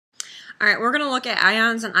Alright, we're going to look at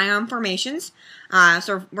ions and ion formations.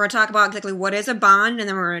 So we're going to talk about exactly what is a bond, and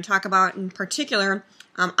then we're going to talk about, in particular,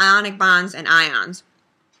 ionic bonds and ions.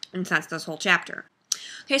 And that's this whole chapter.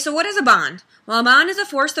 Okay, so what is a bond? Well, a bond is a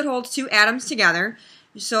force that holds two atoms together.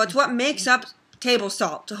 So it's what makes up table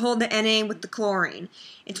salt, to hold the Na with the chlorine.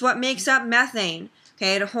 It's what makes up methane,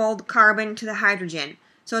 okay, to hold carbon to the hydrogen.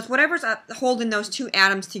 So it's whatever's holding those two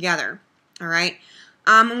atoms together. Alright?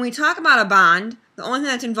 When we talk about a bond, the only thing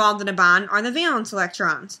that's involved in a bond are the valence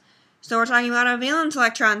electrons. So we're talking about our valence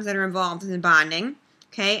electrons that are involved in bonding.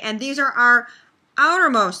 Okay, and these are our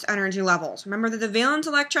outermost energy levels. Remember that the valence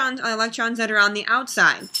electrons are electrons that are on the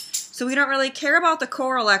outside. So we don't really care about the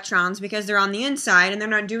core electrons because they're on the inside and they're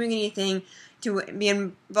not doing anything to be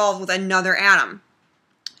involved with another atom.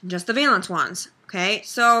 Just the valence ones. Okay,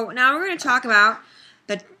 so now we're going to talk about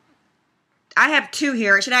I have two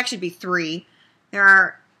here. It should actually be three.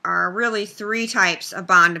 There are really three types of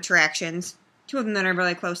bond attractions. Two of them that are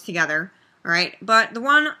really close together. Alright, but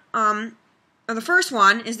the first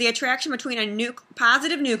one is the attraction between a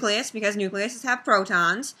positive nucleus, because nucleuses have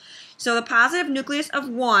protons. So the positive nucleus of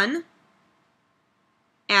one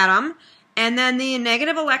atom, and then the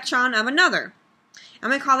negative electron of another.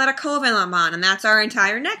 And we call that a covalent bond, and that's our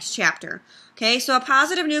entire next chapter. Okay, so a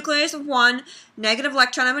positive nucleus of one, negative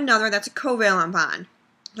electron of another, that's a covalent bond.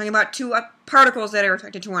 I'm talking about two particles that are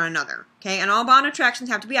attracted to one another. Okay, and all bond attractions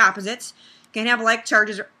have to be opposites. Can't have like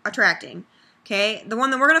charges attracting. Okay, the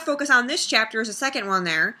one that we're going to focus on this chapter is the second one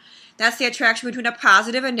there. That's the attraction between a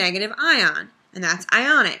positive and negative ion, and that's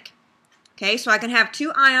ionic. Okay, so I can have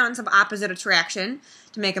two ions of opposite attraction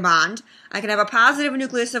to make a bond. I can have a positive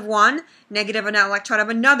nucleus of one, negative electron of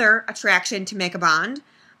another attraction to make a bond.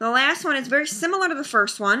 The last one is very similar to the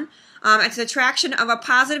first one. It's the attraction of a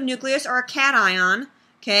positive nucleus or a cation,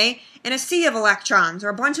 okay, and a sea of electrons, or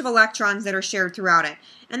a bunch of electrons that are shared throughout it.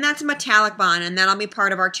 And that's a metallic bond, and that'll be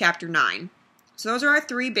part of our chapter 9. So those are our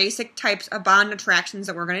three basic types of bond attractions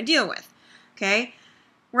that we're going to deal with. Okay,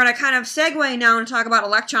 we're going to kind of segue now and talk about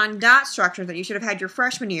electron dot structures that you should have had your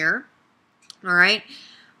freshman year. Alright,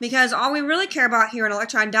 because all we really care about here in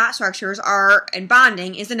electron dot structures in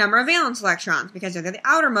bonding is the number of valence electrons, because they're the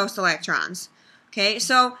outermost electrons. Okay,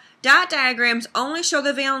 so dot diagrams only show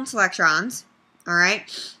the valence electrons.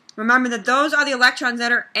 Alright, remember that those are the electrons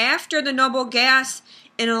that are after the noble gas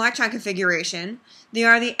in an electron configuration. They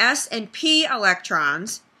are the s and p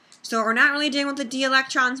electrons. So we're not really dealing with the d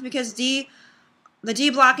electrons because the d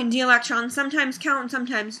block and d electrons sometimes count and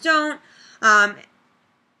sometimes don't.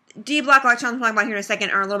 D block electrons, we'll talk about here in a second,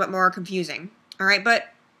 are a little bit more confusing. Alright,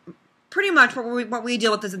 but pretty much what we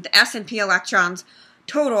deal with is that the s and p electrons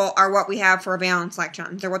total are what we have for valence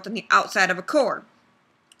electrons. They're what's on the outside of a core.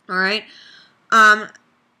 Alright,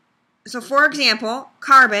 so for example,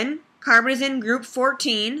 carbon is in group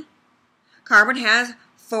 14. Carbon has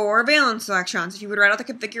 4 valence electrons. If you would write out the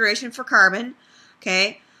configuration for carbon,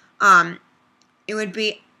 okay, it would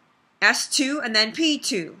be S2 and then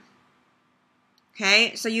P2.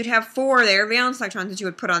 Okay, so you'd have 4 there, valence electrons that you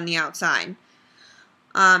would put on the outside.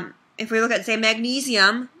 If we look at, say,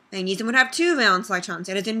 magnesium would have 2 valence electrons.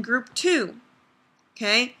 It is in group 2.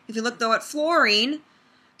 Okay, if you look, though, at fluorine,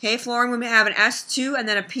 okay, fluorine would have an S2 and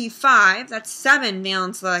then a P5. That's 7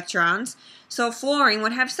 valence electrons. So fluorine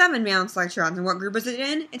would have 7 valence electrons. And what group is it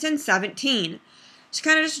in? It's in 17. So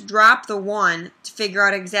kind of just drop the 1 to figure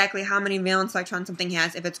out exactly how many valence electrons something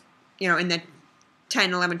has if it's, in the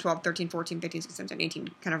 10, 11, 12, 13, 14, 15, 16, 17,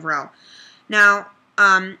 18 kind of row. Now,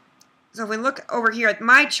 so if we look over here at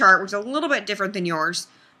my chart, which is a little bit different than yours,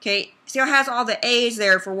 okay, see how it has all the A's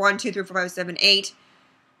there for 1, 2, 3, 4, 5, 7, 8.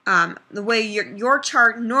 The way your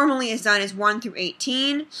chart normally is done is 1 through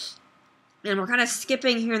 18. And we're kind of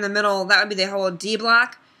skipping here in the middle. That would be the whole D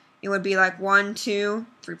block. It would be like 1, 2,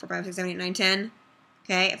 3, 4, 5, 6, 7, 8, 9, 10.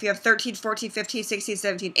 Okay, if you have 13, 14, 15, 16,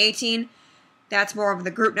 17, 18, that's more of the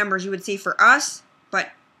group numbers you would see for us. But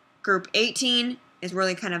group 18 is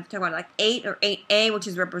really kind of talking about like 8 or 8A, which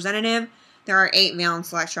is representative. There are 8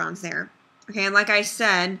 valence electrons there. Okay, and like I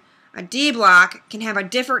said, a D block can have a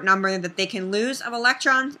different number that they can lose of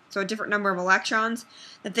electrons, so a different number of electrons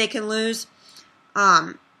that they can lose.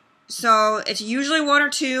 So it's usually 1 or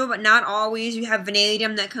 2, but not always. You have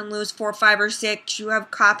vanadium that can lose 4, 5, or 6. You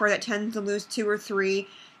have copper that tends to lose 2 or 3.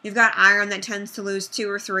 You've got iron that tends to lose 2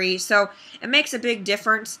 or 3. So it makes a big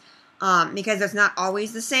difference because it's not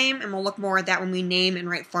always the same, and we'll look more at that when we name and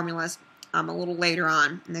write formulas a little later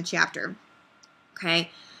on in the chapter. Okay.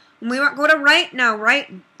 When we go to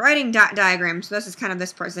writing dot diagrams, so this is kind of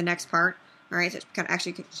this part, is the next part. All right, so it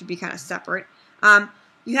actually should be kind of separate.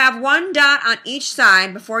 You have 1 dot on each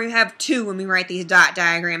side before you have 2 when we write these dot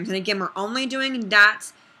diagrams. And again, we're only doing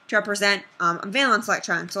dots to represent a valence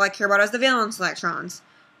electron. So all I care about is the valence electrons.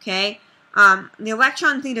 Okay, the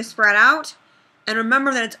electrons need to spread out, and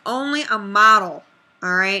remember that it's only a model.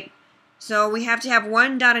 All right, so we have to have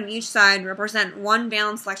one dot on each side represent one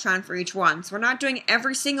valence electron for each one. So we're not doing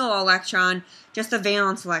every single electron, just a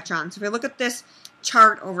valence electron. So if we look at this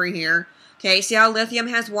chart over here, okay, see how lithium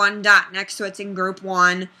has one dot next to it in group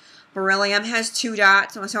 1. Beryllium has 2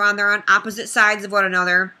 dots, so they're on opposite sides of one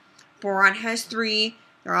another. Boron has 3.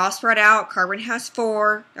 They're all spread out. Carbon has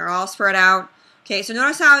 4. They're all spread out. Okay, so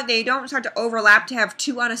notice how they don't start to overlap to have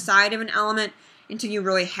 2 on a side of an element until you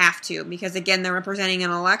really have to, because again, they're representing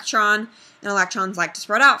an electron, and electrons like to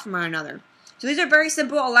spread out from one another. So these are very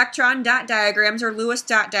simple electron dot diagrams or Lewis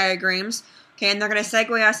dot diagrams. Okay, and they're going to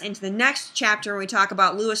segue us into the next chapter when we talk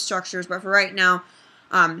about Lewis structures, but for right now,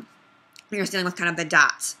 we're just dealing with kind of the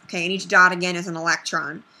dots. Okay, and each dot again is an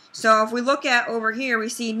electron. So if we look at over here, we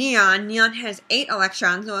see neon. Neon has 8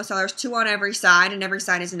 electrons. Notice how there's 2 on every side, and every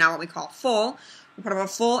side is now what we call full. We're part of a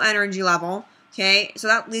full energy level. Okay, so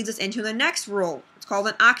that leads us into the next rule. It's called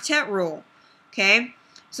an octet rule. Okay,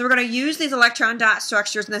 so we're going to use these electron dot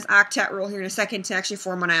structures in this octet rule here in a second to actually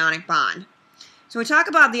form an ionic bond. So we talk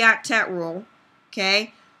about the octet rule.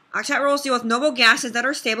 Okay, octet rules deal with noble gases that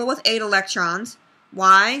are stable with 8 electrons.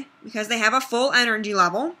 Why? Because they have a full energy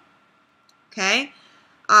level. Okay,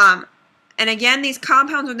 and again, these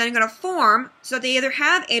compounds are then going to form so that they either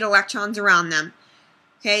have 8 electrons around them.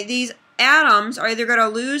 Okay, these atoms are either going to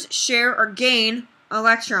lose, share, or gain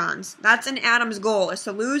electrons. That's an atom's goal, is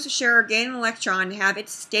to lose, share, or gain an electron to have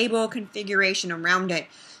its stable configuration around it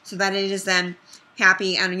so that it is then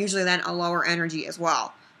happy and usually then a lower energy as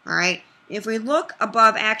well. Alright, if we look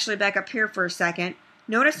above, actually back up here for a second,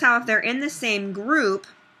 notice how if they're in the same group,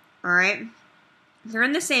 alright, if they're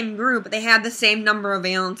in the same group, they have the same number of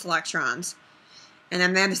valence electrons. And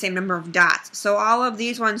then they have the same number of dots. So all of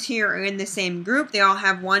these ones here are in the same group. They all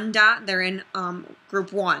have 1 dot. They're in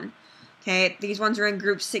group 1. Okay, these ones are in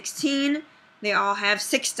group 16. They all have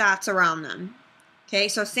 6 dots around them. Okay,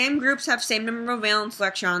 so same groups have same number of valence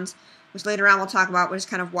electrons, which later on we'll talk about, which is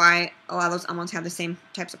kind of why a lot of those elements have the same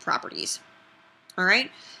types of properties. Alright,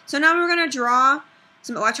 so now we're going to draw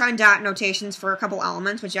some electron dot notations for a couple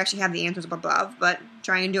elements, which you actually have the answers up above, but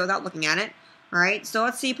try and do it without looking at it. Alright, so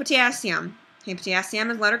let's see potassium. Okay,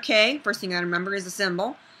 potassium is letter K. First thing you gotta remember is the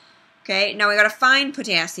symbol. Okay, now we gotta find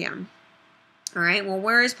potassium. Alright, well,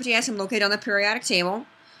 where is potassium located on the periodic table?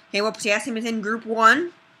 Okay, well, potassium is in group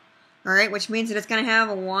 1. Alright, which means that it's gonna have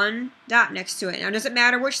a 1 dot next to it. Now, does it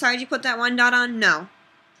matter which side you put that 1 dot on? No.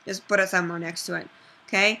 Just put it somewhere next to it.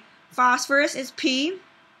 Okay, phosphorus is P.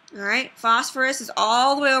 Alright, phosphorus is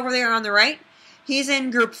all the way over there on the right. He's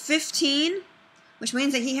in group 15, which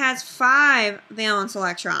means that he has 5 valence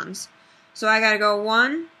electrons. So I gotta go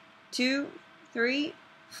 1, 2, 3,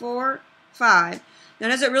 4, 5. Now,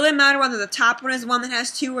 does it really matter whether the top one is the one that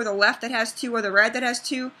has 2, or the left that has 2, or the right that has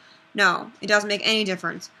 2? No, it doesn't make any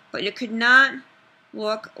difference. But it could not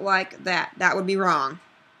look like that. That would be wrong.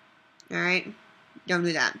 Alright? Don't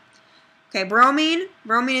do that. Okay, bromine.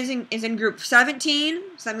 Bromine is in group 17.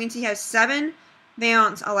 So that means he has 7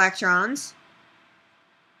 valence electrons.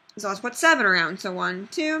 So let's put 7 around. So 1,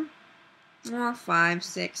 2, 4, 5,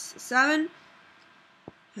 6, 7.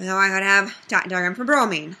 And now I gotta have dot diagram for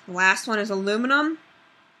bromine. The last one is aluminum.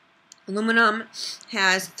 Aluminum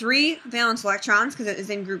has 3 valence electrons because it is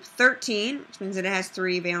in group 13, which means that it has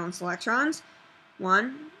 3 valence electrons.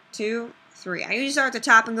 1, 2, 3. I usually start at the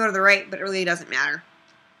top and go to the right, but it really doesn't matter.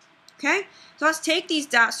 Okay? So let's take these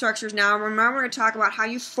dot structures now, and remember we're going to talk about how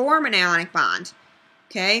you form an ionic bond.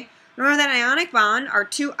 Okay? Remember that an ionic bond are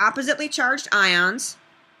 2 oppositely charged ions.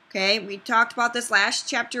 Okay, we talked about this last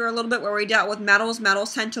chapter a little bit where we dealt with metals.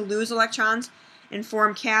 Metals tend to lose electrons and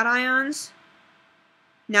form cations.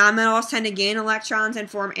 Nonmetals tend to gain electrons and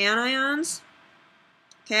form anions.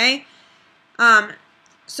 Okay,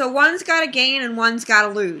 so one's got to gain and one's got to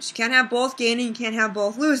lose. You can't have both gaining, you can't have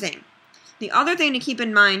both losing. The other thing to keep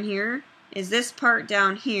in mind here is this part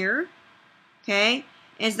down here. Okay,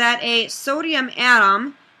 is that a sodium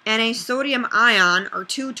atom and a sodium ion are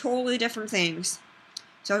 2 totally different things.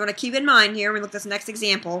 So I'm going to keep in mind here, we look at this next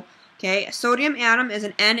example. Okay, a sodium atom is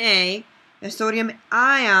an Na. A sodium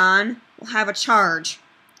ion will have a charge.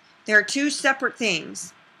 They are 2 separate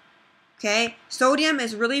things. Okay, sodium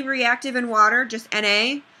is really reactive in water, just Na.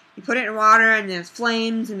 You put it in water and it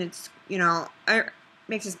flames and it's, you know, it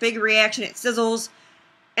makes this big reaction, it sizzles.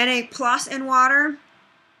 Na plus in water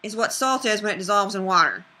is what salt is when it dissolves in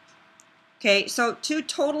water. Okay, so 2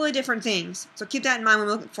 totally different things. So keep that in mind when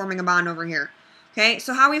we look at forming a bond over here. Okay,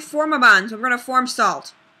 so how we form a bond? So we're going to form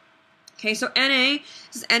salt. Okay, so Na,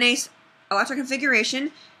 this is Na's electron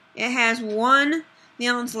configuration. It has one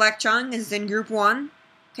valence electron. This is in group 1.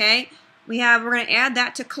 Okay, we're going to add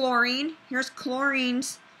that to chlorine. Here's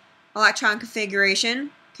chlorine's electron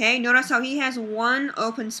configuration. Okay, notice how he has one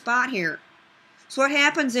open spot here. So what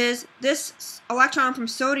happens is this electron from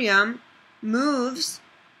sodium moves,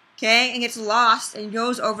 okay, and gets lost and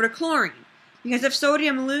goes over to chlorine. Because if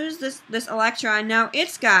sodium loses this electron, now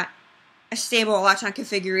it's got a stable electron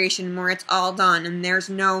configuration where it's all done and there's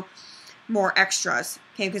no more extras.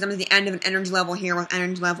 Okay, because I'm at the end of an energy level here with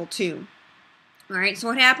energy level 2. Alright, so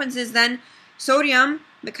what happens is then sodium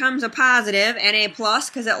becomes a positive, Na+,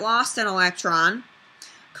 because it lost an electron.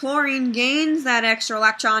 Chlorine gains that extra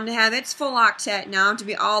electron to have its full octet now to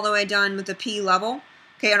be all the way done with the P level,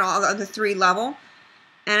 okay, and all the 3 level,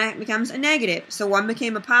 and it becomes a negative. So one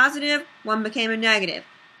became a positive, one became a negative.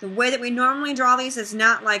 The way that we normally draw these is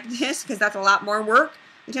not like this, because that's a lot more work.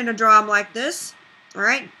 We tend to draw them like this,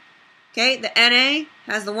 alright? Okay, the Na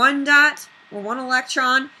has the 1 dot, or 1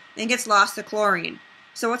 electron, and gets lost to chlorine.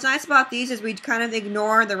 So what's nice about these is we kind of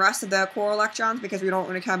ignore the rest of the core electrons because we don't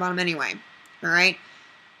really care about them anyway. Alright?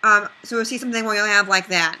 So we'll see something where you'll have like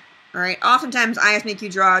that. Alright? Oftentimes I just make you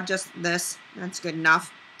draw just this. That's good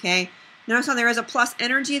enough. Okay? Notice how there is a plus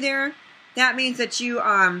energy there. That means that you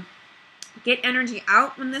get energy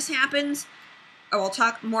out when this happens. We'll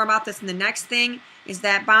talk more about this in the next thing. Is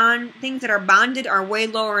that things that are bonded are way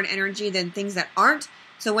lower in energy than things that aren't.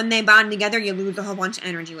 So when they bond together, you lose a whole bunch of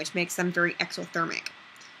energy, which makes them very exothermic.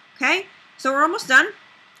 Okay, so we're almost done.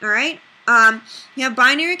 All right, you have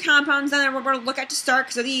binary compounds that we're going to look at to start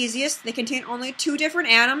because they're the easiest. They contain only 2 different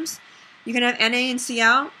atoms. You can have Na and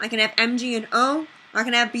Cl. I can have Mg and O. I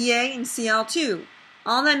can have Ba and Cl2.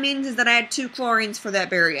 All that means is that I had 2 chlorines for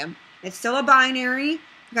that barium. It's still a binary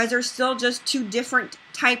because there's still just 2 different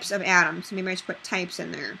types of atoms. Maybe I should put types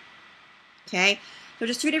in there. Okay. So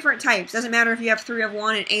just 2 different types. Doesn't matter if you have 3 of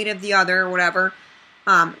one and 8 of the other or whatever.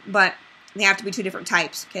 But they have to be 2 different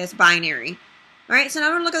types. Okay, it's binary. Alright, so now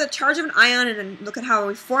we're going to look at the charge of an ion and look at how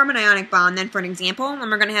we form an ionic bond then for an example. And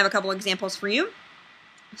we're going to have a couple examples for you.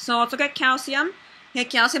 So let's look at calcium. Okay,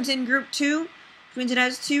 calcium's in group 2, which means it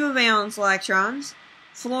has 2 valence electrons.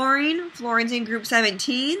 Fluorine's in group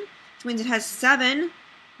 17, which means it has 7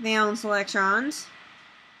 valence electrons.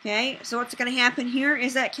 Okay, so what's going to happen here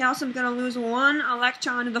is that calcium's going to lose 1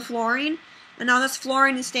 electron to the fluorine, and now this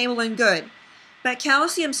fluorine is stable and good. But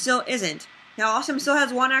calcium still isn't. Calcium still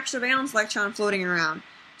has 1 extra valence electron floating around.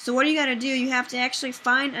 So what do you got to do? You have to actually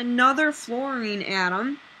find another fluorine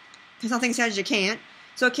atom, because nothing says you can't.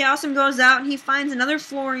 So calcium goes out and he finds another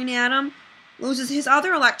fluorine atom, loses his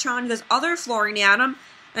other electron to this other fluorine atom,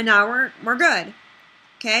 and now we're good.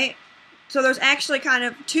 Okay, so there's actually kind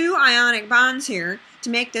of 2 ionic bonds here to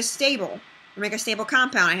make this stable, or make a stable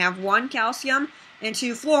compound. I have 1 calcium and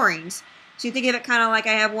 2 fluorines. So you think of it kind of like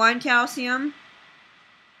I have 1 calcium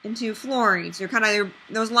and 2 fluorines. They're kind of,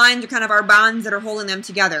 those lines are kind of our bonds that are holding them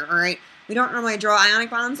together, alright? We don't normally draw ionic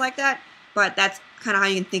bonds like that, but that's kind of how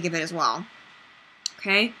you can think of it as well.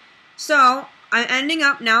 Okay, so I'm ending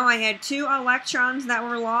up now, I had 2 electrons that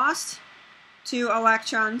were lost, 2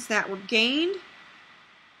 electrons that were gained,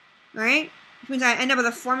 alright? Which means I end up with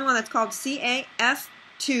a formula that's called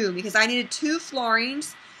CaF2 because I needed 2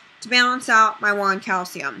 fluorines to balance out my 1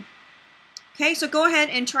 calcium. Okay, so go ahead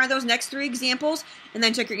and try those next 3 examples and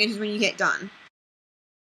then check your answers when you get done.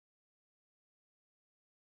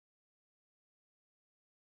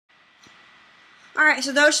 Alright,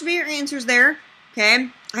 so those should be your answers there. Okay,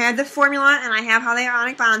 I have the formula and I have how the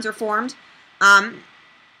ionic bonds are formed.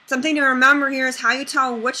 Something to remember here is how you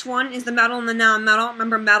tell which one is the metal and the non-metal.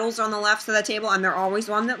 Remember, metals are on the left side of the table and they're always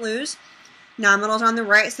the one that lose. Non-metals are on the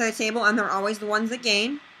right side of the table and they're always the ones that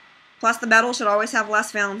gain. Plus, the metal should always have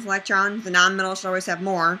less valence electrons. The non-metal should always have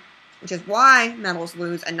more, which is why metals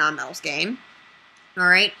lose and non-metals gain.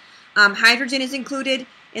 Alright, hydrogen is included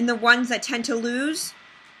in the ones that tend to lose.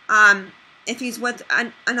 If he's with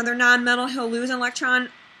another non-metal, he'll lose an electron.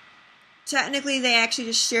 Technically, they actually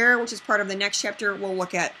just share, which is part of the next chapter we'll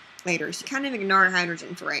look at later. So kind of ignore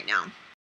hydrogen for right now.